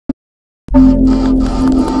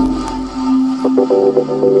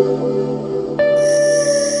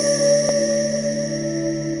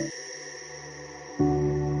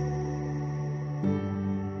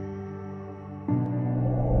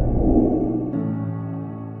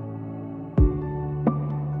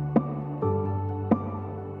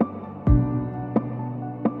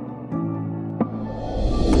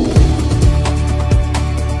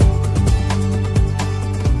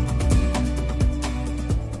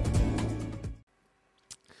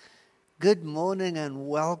Good morning and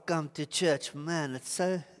welcome to church. Man, it's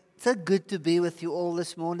so good to be with you all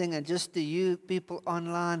this morning, and just to you people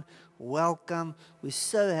online, welcome. We're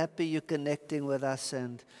so happy you're connecting with us,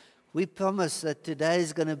 and we promise that today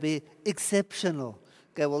is going to be exceptional.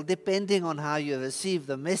 Okay, well, depending on how you receive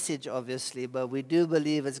the message, obviously, but we do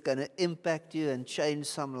believe it's going to impact you and change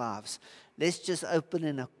some lives. Let's just open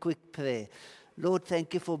in a quick prayer. Lord,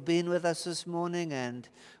 thank you for being with us this morning, and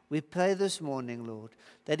we pray this morning, Lord,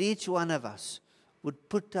 that each one of us would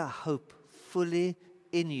put our hope fully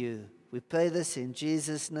in you. We pray this in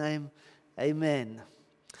Jesus' name. Amen.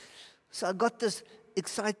 So I got this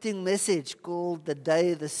exciting message called The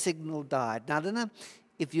Day the Signal Died. Now, I don't know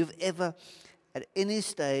if you've ever, at any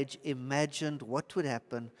stage, imagined what would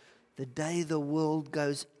happen the day the world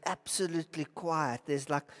goes absolutely quiet. There's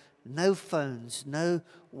like no phones, no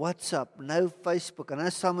WhatsApp, no Facebook. I know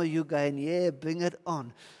some of you going, yeah, bring it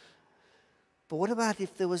on. But what about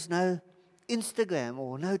if there was no Instagram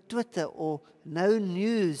or no Twitter or no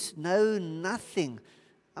news, no nothing?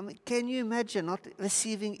 I mean, can you imagine not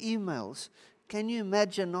receiving emails? Can you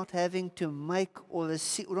imagine not having to make or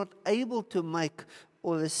receive, or not able to make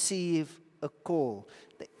or receive a call?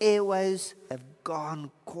 The airwaves have gone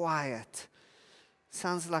quiet.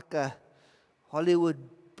 Sounds like a Hollywood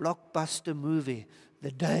blockbuster movie,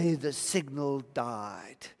 The Day the Signal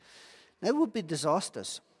Died. That would be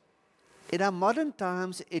disastrous. In our modern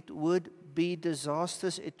times, it would be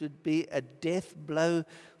disastrous. It would be a death blow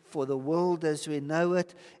for the world as we know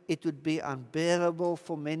it. It would be unbearable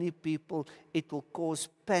for many people. It will cause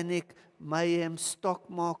panic, mayhem. Stock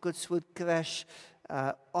markets would crash.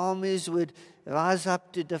 Armies would rise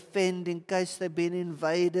up to defend in case they've been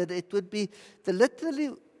invaded. It would be the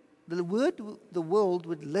world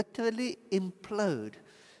would literally implode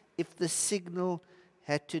if the signal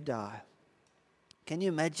had to die. Can you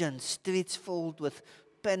imagine streets filled with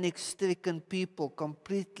panic-stricken people,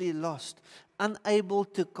 completely lost, unable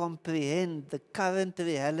to comprehend the current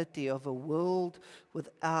reality of a world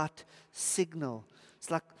without signal? It's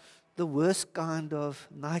like the worst kind of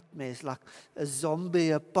nightmares, like a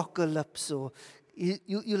zombie apocalypse, or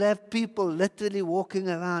you'll have people literally walking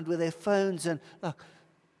around with their phones and like,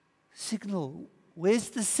 signal, where's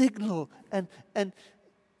the signal? And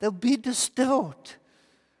they'll be distraught.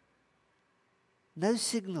 No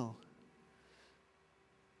signal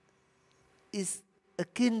is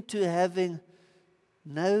akin to having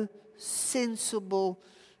no sensible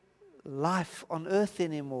life on earth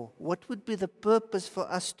anymore. What would be the purpose for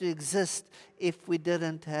us to exist if we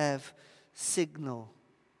didn't have signal?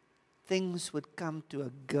 Things would come to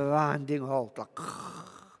a grinding halt, like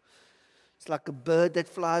it's like a bird that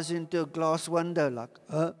flies into a glass window, like,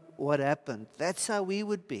 what happened? That's how we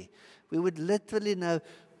would be. We would literally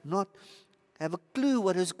not have a clue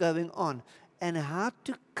what is going on and how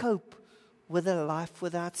to cope with a life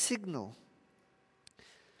without signal.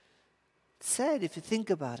 It's sad if you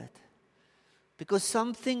think about it, because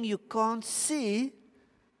something you can't see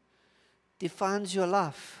defines your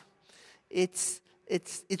life. It's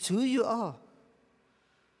who you are.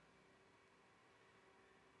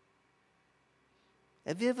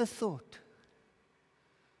 Have you ever thought,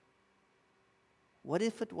 what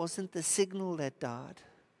if it wasn't the signal that died?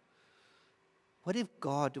 What if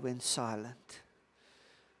God went silent?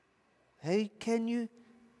 Hey, can you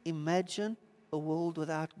imagine a world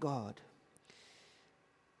without God?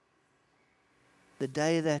 The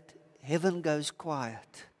day that heaven goes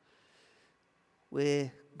quiet,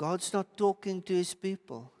 where God's not talking to His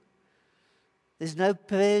people. There's no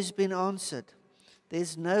prayers being answered.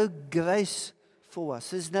 There's no grace for us.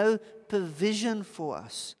 There's no provision for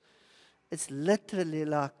us. It's literally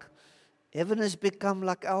like heaven has become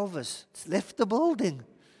like Elvis. It's left the building.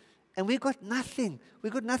 And we got nothing. We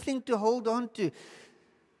got nothing to hold on to.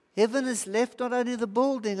 Heaven has left not only the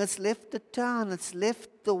building, it's left the town, it's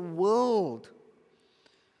left the world.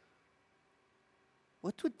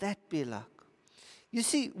 What would that be like? You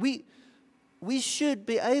see, we should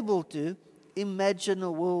be able to imagine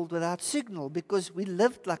a world without signal, because we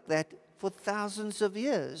lived like that for thousands of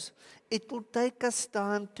years. It will take us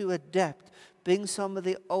time to adapt, bring some of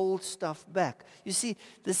the old stuff back. You see,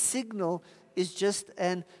 the signal is just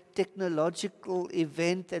an technological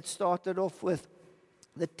event that started off with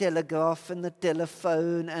the telegraph and the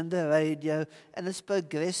telephone and the radio, and it's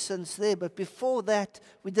progressed since there. But before that,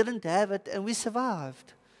 we didn't have it, and we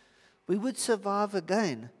survived. We would survive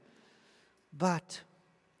again. But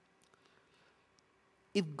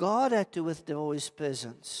if God had to withdraw His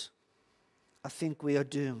presence, I think we are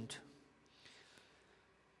doomed.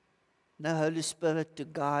 No Holy Spirit to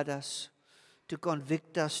guide us, to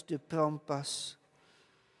convict us, to prompt us.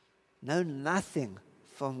 No, nothing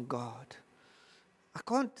from God.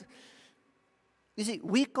 You see,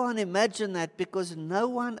 we can't imagine that because no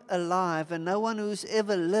one alive and no one who's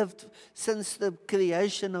ever lived since the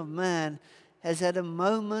creation of man has had a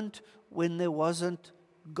moment when there wasn't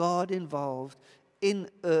God involved in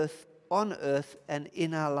earth, on earth, and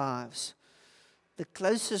in our lives. The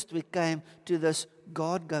closest we came to this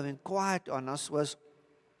God going quiet on us was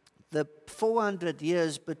the 400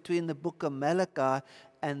 years between the book of Malachi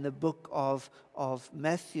and the book of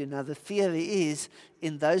Matthew. Now, the theory is,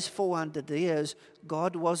 in those 400 years,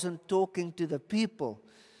 God wasn't talking to the people.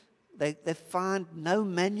 They find no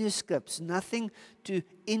manuscripts, nothing to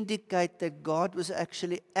indicate that God was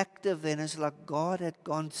actually active then. It's like God had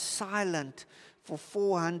gone silent for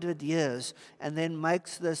 400 years and then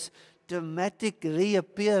makes this dramatic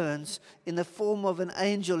reappearance in the form of an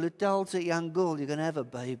angel who tells a young girl, you're going to have a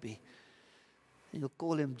baby. And you'll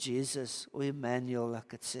call him Jesus or Emmanuel,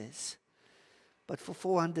 like it says. But for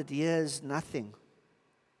 400 years, nothing.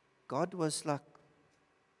 God was like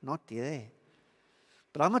not there.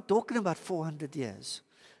 But I'm not talking about 400 years.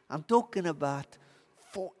 I'm talking about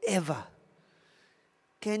forever.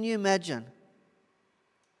 Can you imagine?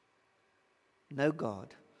 No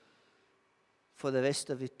God for the rest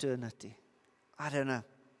of eternity. I don't know.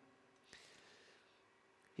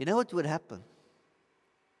 You know what would happen?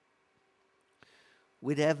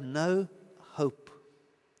 We'd have no hope.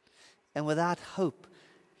 And without hope,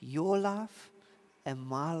 your life and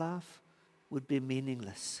my life would be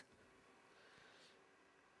meaningless.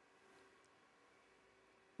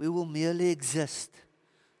 We will merely exist.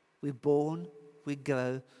 We're born, we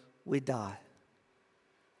grow, we die.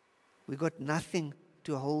 We've got nothing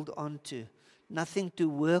to hold on to, nothing to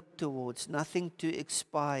work towards, nothing to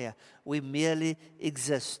expire. We merely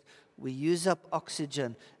exist. We use up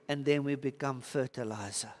oxygen and then we become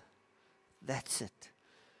fertilizer. That's it.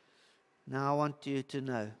 Now I want you to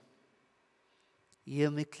know,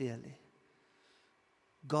 hear me clearly.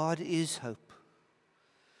 God is hope.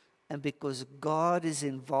 And because God is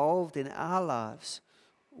involved in our lives,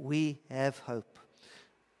 we have hope.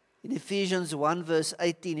 In Ephesians 1 verse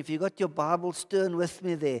 18, if you got your Bibles, turn with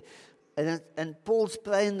me there. And Paul's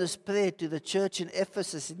praying this prayer to the church in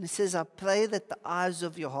Ephesus. And he says, I pray that the eyes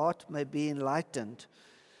of your heart may be enlightened.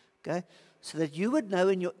 Okay? So that you would know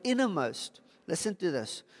in your innermost, listen to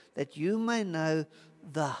this, that you may know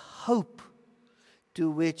the hope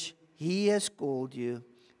to which He has called you,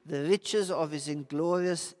 the riches of His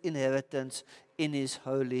glorious inheritance in His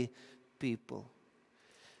holy people.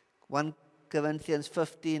 1 Corinthians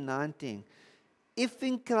 15:19. If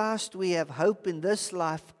in Christ we have hope in this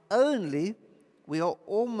life only, we are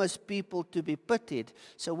almost people to be pitied.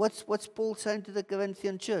 So what's Paul saying to the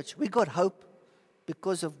Corinthian church? We got hope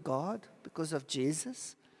because of God, because of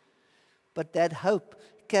Jesus. But that hope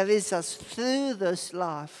carries us through this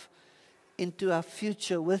life into our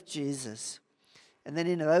future with Jesus. And then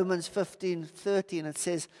in Romans 15:13 it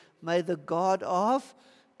says, may the God of,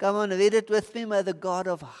 come on, read it with me, may the God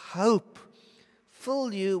of hope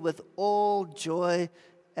fill you with all joy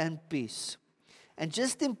and peace. And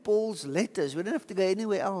just in Paul's letters, we don't have to go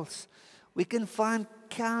anywhere else, we can find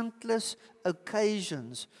countless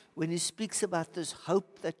occasions when he speaks about this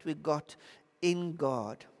hope that we got in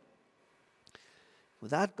God.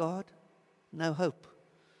 Without God, no hope.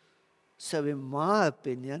 So in my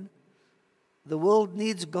opinion, the world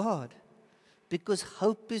needs God because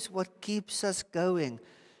hope is what keeps us going.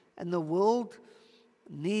 And the world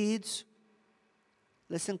needs,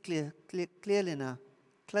 listen clearly now,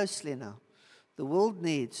 closely now. The world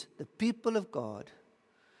needs the people of God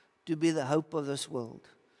to be the hope of this world.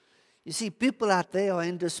 You see, people out there are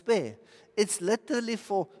in despair. It's literally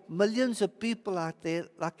for millions of people out there,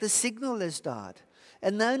 like the signal has died.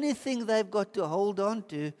 And the only thing they've got to hold on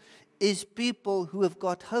to is people who have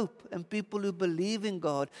got hope and people who believe in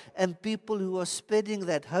God and people who are spreading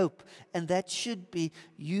that hope. And that should be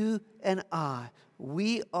you and I.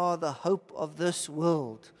 We are the hope of this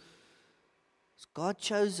world. God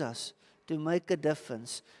chose us to make a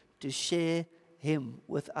difference, to share Him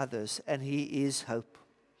with others, and He is hope.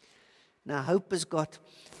 Now, hope has got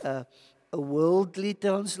a worldly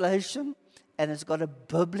translation and it's got a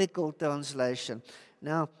biblical translation.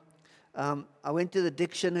 Now, I went to the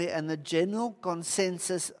dictionary, and the general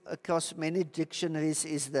consensus across many dictionaries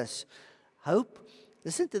is this. Hope,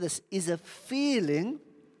 listen to this, is a feeling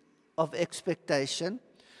of expectation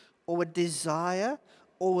or a desire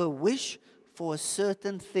or a wish for a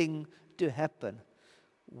certain thing to happen.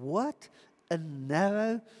 What a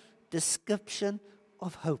narrow description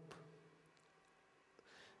of hope.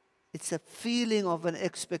 It's a feeling of an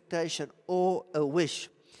expectation or a wish.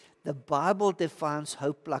 The Bible defines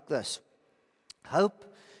hope like this. Hope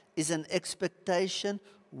is an expectation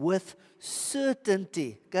with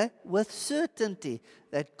certainty, okay? With certainty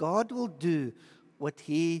that God will do what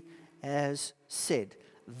He has said.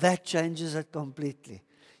 That changes it completely.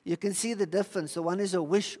 You can see the difference. The one is a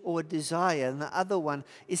wish or a desire, and the other one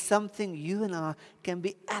is something you and I can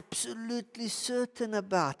be absolutely certain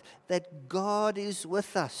about, that God is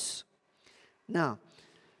with us. Now,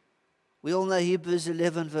 we all know Hebrews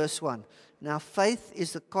 11 verse 1. Now, faith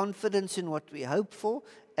is the confidence in what we hope for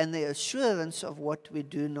and the assurance of what we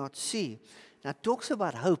do not see. Now, it talks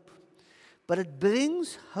about hope, but it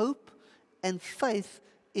brings hope and faith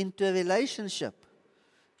into a relationship.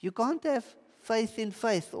 You can't have faith in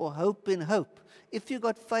faith or hope in hope. If you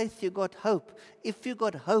got faith, you got hope. If you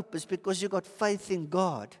got hope, it's because you got faith in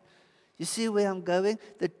God. You see where I'm going?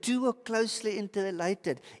 The two are closely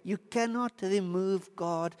interrelated. You cannot remove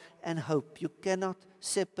God and hope. You cannot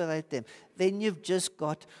separate them. Then you've just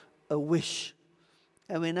got a wish.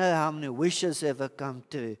 And we know how many wishes ever come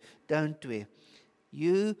true, don't we?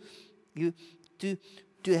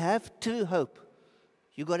 To have true hope,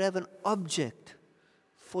 you've got to have an object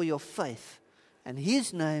for your faith. And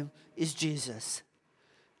His name is Jesus.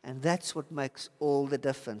 And that's what makes all the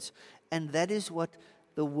difference. And that is what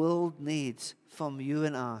the world needs from you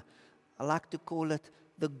and I. I like to call it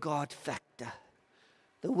the God factor.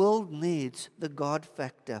 The world needs the God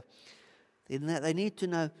factor. They need to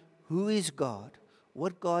know who is God,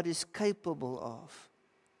 what God is capable of,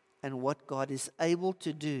 and what God is able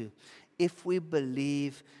to do if we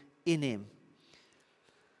believe in Him.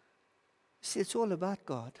 See, it's all about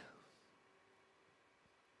God.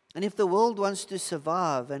 And if the world wants to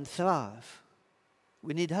survive and thrive,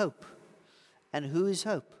 we need hope. And who is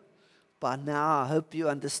hope? By now, I hope you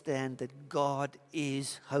understand that God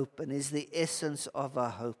is hope and is the essence of our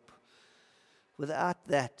hope. Without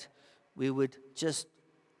that, we would just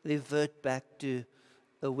revert back to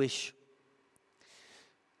a wish.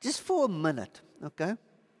 Just for a minute, okay?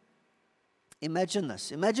 Imagine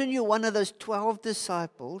this. Imagine you're one of those 12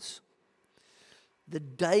 disciples the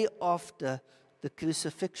day after the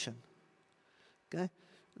crucifixion. Okay?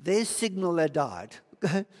 Their signal had died.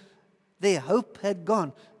 Okay? Their hope had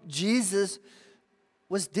gone. Jesus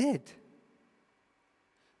was dead.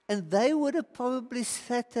 And they would have probably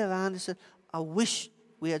sat around and said, I wish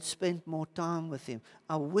we had spent more time with Him.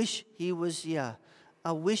 I wish He was here.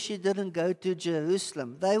 I wish He didn't go to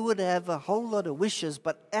Jerusalem. They would have a whole lot of wishes,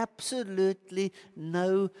 but absolutely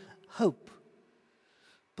no hope.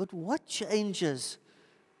 But what changes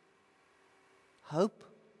hope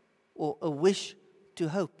or a wish to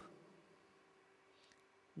hope?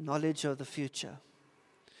 Knowledge of the future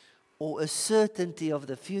or a certainty of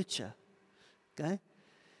the future. Okay?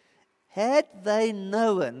 Had they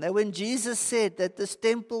known that when Jesus said that this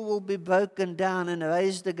temple will be broken down and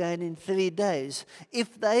raised again in 3 days,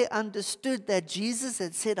 if they understood that Jesus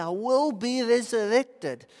had said, I will be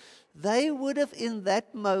resurrected, they would have in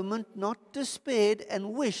that moment not despaired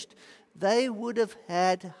and wished. They would have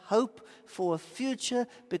had hope for a future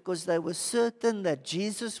because they were certain that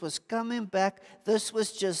Jesus was coming back. This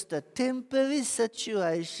was just a temporary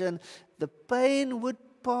situation. The pain would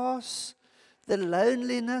pass, the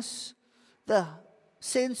loneliness, the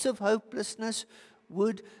sense of hopelessness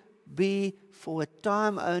would be for a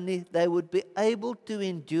time only. They would be able to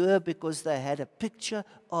endure because they had a picture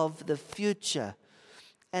of the future.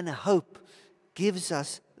 And hope gives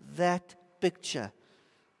us that picture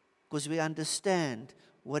because we understand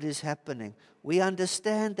what is happening. We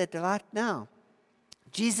understand that right now,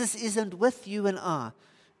 Jesus isn't with you and I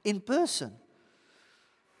in person,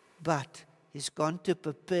 but He's gone to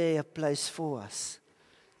prepare a place for us.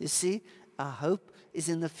 You see, our hope is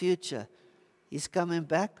in the future. He's coming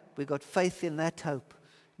back. We've got faith in that hope.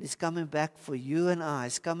 He's coming back for you and I.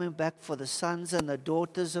 He's coming back for the sons and the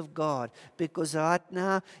daughters of God. Because right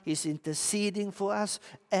now, He's interceding for us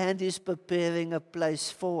and He's preparing a place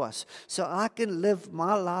for us. So I can live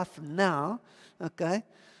my life now, okay,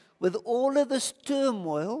 with all of this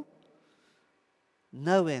turmoil,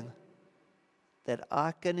 knowing that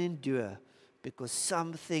I can endure because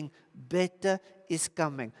something better is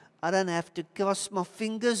coming. I don't have to cross my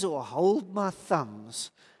fingers or hold my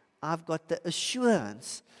thumbs. I've got the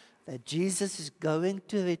assurance that Jesus is going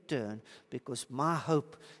to return because my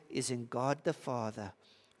hope is in God the Father,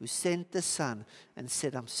 who sent the Son and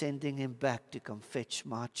said, I'm sending him back to come fetch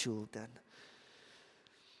my children.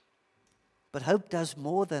 But hope does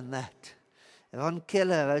more than that. Ron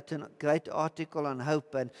Keller wrote a great article on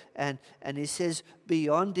hope, and he says,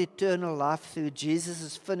 beyond eternal life through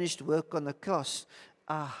Jesus' finished work on the cross,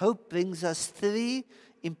 our hope brings us three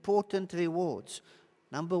important rewards.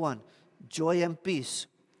 Number one, joy and peace,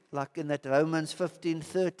 like in that Romans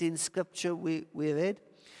 15:13 scripture we read.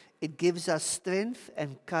 It gives us strength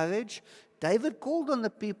and courage. David called on the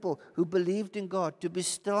people who believed in God to be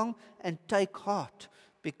strong and take heart,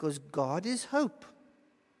 because God is hope.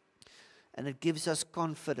 And it gives us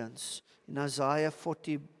confidence. In Isaiah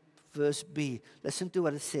 40 verse B, listen to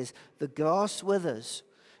what it says. The grass withers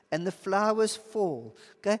and the flowers fall.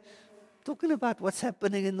 Okay? Talking about what's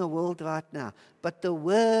happening in the world right now. But the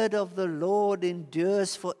word of the Lord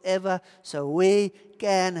endures forever, so we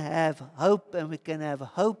can have hope, and we can have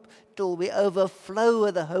hope till we overflow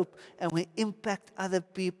with the hope, and we impact other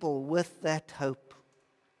people with that hope.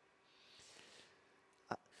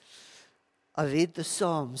 I read the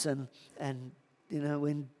Psalms, and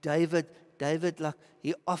when David, like,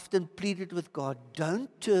 he often pleaded with God, don't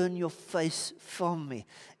turn your face from me.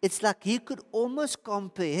 It's like he could almost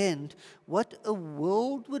comprehend what a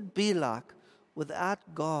world would be like without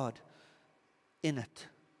God in it.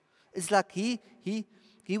 It's like he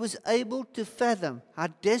was able to fathom how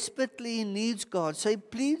desperately he needs God. So he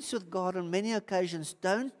pleads with God on many occasions,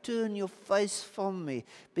 don't turn your face from me,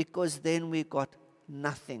 because then we got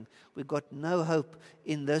nothing. We got no hope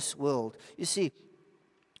in this world. You see,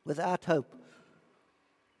 without hope,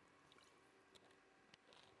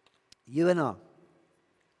 you and I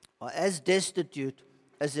are as destitute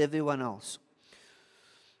as everyone else.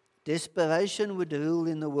 Desperation would rule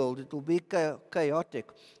in the world. It will be chaotic.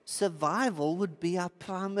 Survival would be our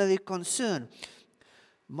primary concern.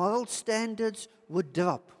 Moral standards would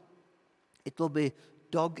drop. It will be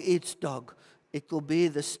dog eats dog. It will be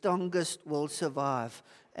the strongest will survive,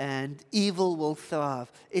 and evil will thrive.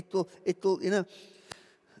 It will,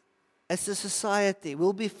 as a society,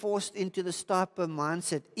 we'll be forced into this type of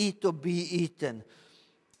mindset, eat or be eaten.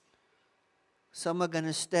 Some are going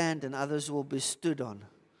to stand and others will be stood on.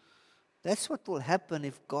 That's what will happen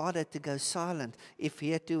if God had to go silent, if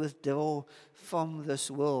he had to withdraw from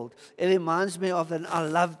this world. It reminds me of, and I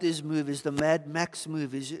love these movies, the Mad Max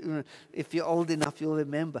movies. If you're old enough, you'll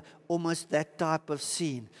remember almost that type of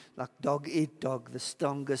scene, like dog eat dog, the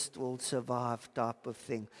strongest will survive type of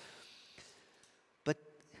thing.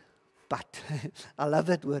 But, I love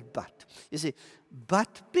that word but. You see,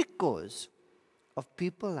 but because of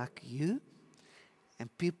people like you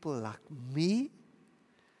and people like me,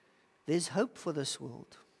 there's hope for this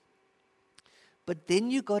world. But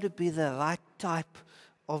then you got to be the right type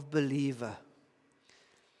of believer.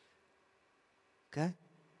 Okay?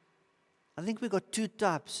 I think we've got two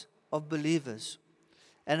types of believers.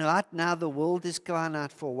 And right now the world is crying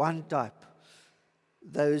out for one type.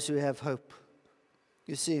 Those who have hope.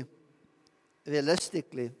 You see,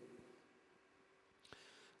 realistically,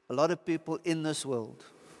 a lot of people in this world,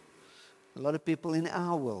 a lot of people in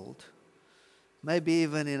our world, maybe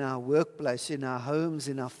even in our workplace, in our homes,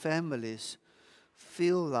 in our families,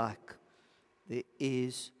 feel like there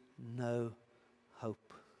is no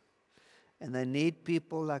hope. And they need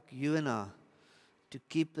people like you and I to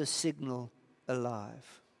keep the signal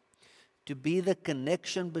alive, to be the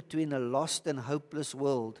connection between a lost and hopeless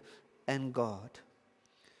world and God.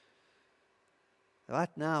 Right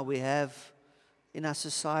now we have in our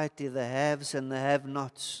society the haves and the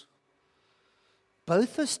have-nots.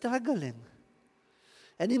 Both are struggling.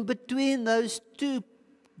 And in between those two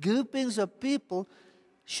groupings of people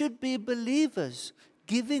should be believers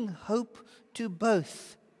giving hope to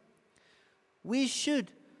both. We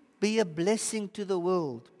should be a blessing to the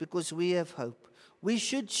world because we have hope. We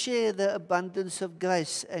should share the abundance of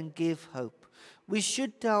grace and give hope. We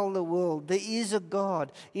should tell the world there is a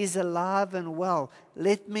God. He is alive and well.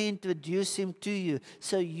 Let me introduce him to you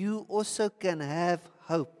so you also can have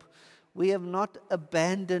hope. We have not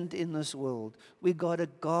abandoned in this world. We got a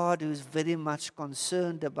God who is very much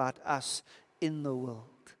concerned about us in the world.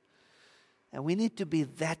 And we need to be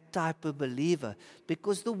that type of believer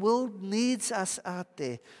because the world needs us out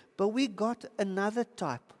there. But we got another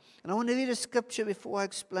type. And I want to read a scripture before I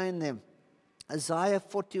explain them. Isaiah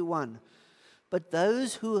 41. But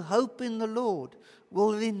those who hope in the Lord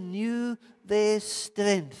will renew their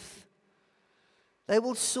strength. They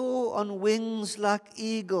will soar on wings like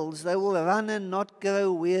eagles. They will run and not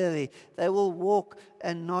grow weary. They will walk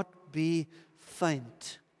and not be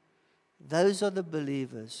faint. Those are the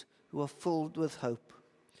believers who are filled with hope.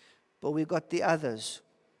 But we've got the others.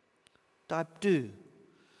 Type 2.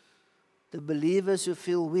 The believers who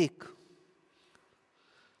feel weak.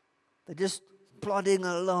 They're just plodding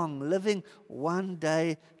along, living one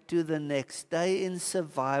day to the next day in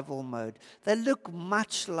survival mode. They look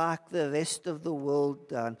much like the rest of the world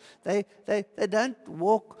done. They don't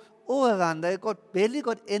walk or run. They've barely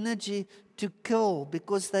got energy to kill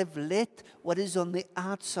because they've let what is on the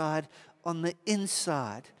outside on the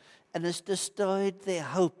inside, and it's destroyed their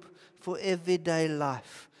hope for everyday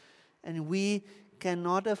life. And we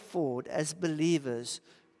cannot afford as believers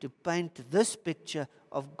to paint this picture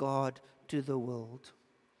of God to the world.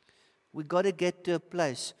 We've got to get to a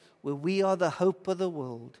place where we are the hope of the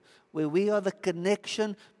world, where we are the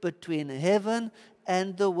connection between heaven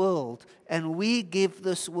and the world, and we give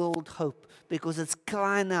this world hope because it's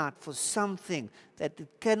crying out for something that it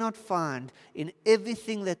cannot find in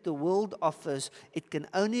everything that the world offers. It can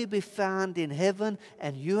only be found in heaven,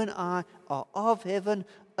 and you and I are of heaven,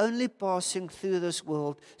 only passing through this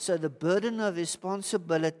world. So the burden of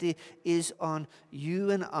responsibility is on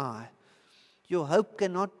you and I. Your hope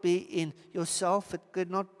cannot be in yourself. It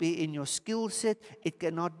cannot be in your skill set. It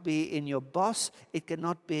cannot be in your boss. It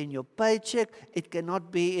cannot be in your paycheck. It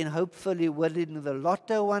cannot be in hopefully winning the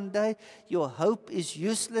lotto one day. Your hope is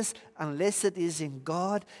useless unless it is in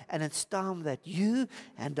God. And it's time that you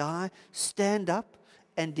and I stand up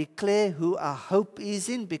and declare who our hope is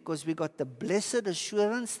in, because we got the blessed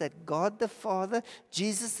assurance that God the Father,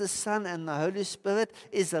 Jesus the Son, and the Holy Spirit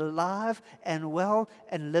is alive and well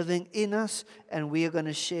and living in us, and we are going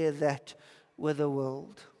to share that with the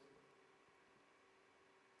world.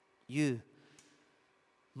 You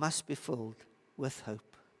must be filled with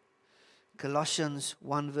hope. Colossians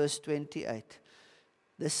 1 verse 28.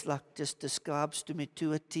 This just describes to me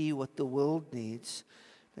to a T what the world needs.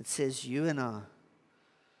 It says you and I.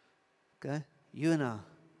 Okay? You and I,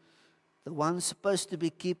 the ones supposed to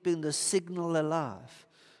be keeping the signal alive,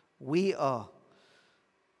 we are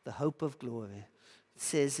the hope of glory. It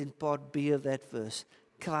says in part B of that verse,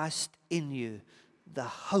 Christ in you, the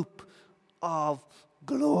hope of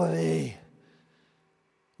glory.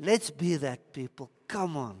 Let's be that people.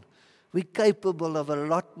 Come on. We're capable of a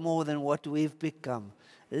lot more than what we've become.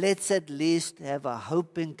 Let's at least have a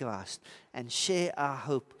hope in Christ and share our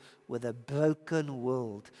hope with a broken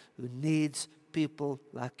world who needs people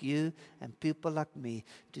like you and people like me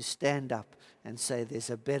to stand up and say there's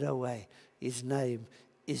a better way. His name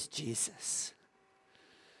is Jesus.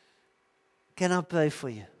 Can I pray for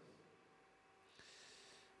you?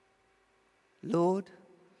 Lord,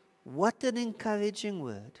 what an encouraging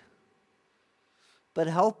word. But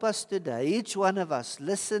help us today, each one of us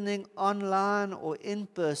listening online or in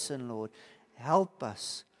person, Lord, help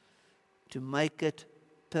us to make it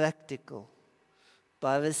practical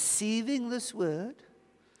by receiving this word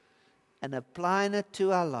and applying it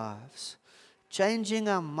to our lives, changing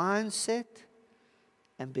our mindset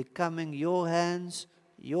and becoming your hands,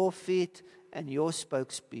 your feet, and your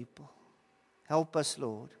spokespeople. Help us,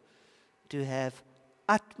 Lord, to have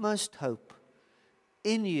utmost hope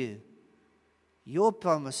in you, your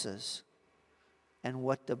promises, and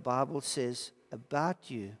what the Bible says about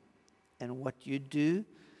you and what you do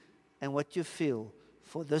and what you feel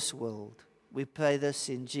for this world. We pray this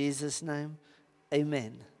in Jesus' name.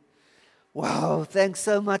 Amen. Wow, thanks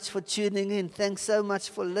so much for tuning in. Thanks so much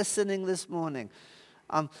for listening this morning.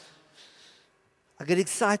 I get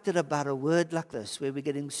excited about a word like this, where we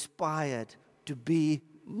get inspired to be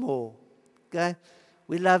more. Okay?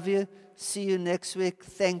 We love you. See you next week.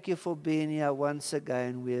 Thank you for being here once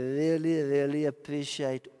again. We really, really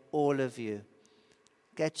appreciate all of you.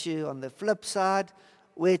 Catch you on the flip side,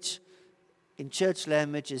 which in church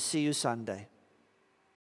language is see you Sunday.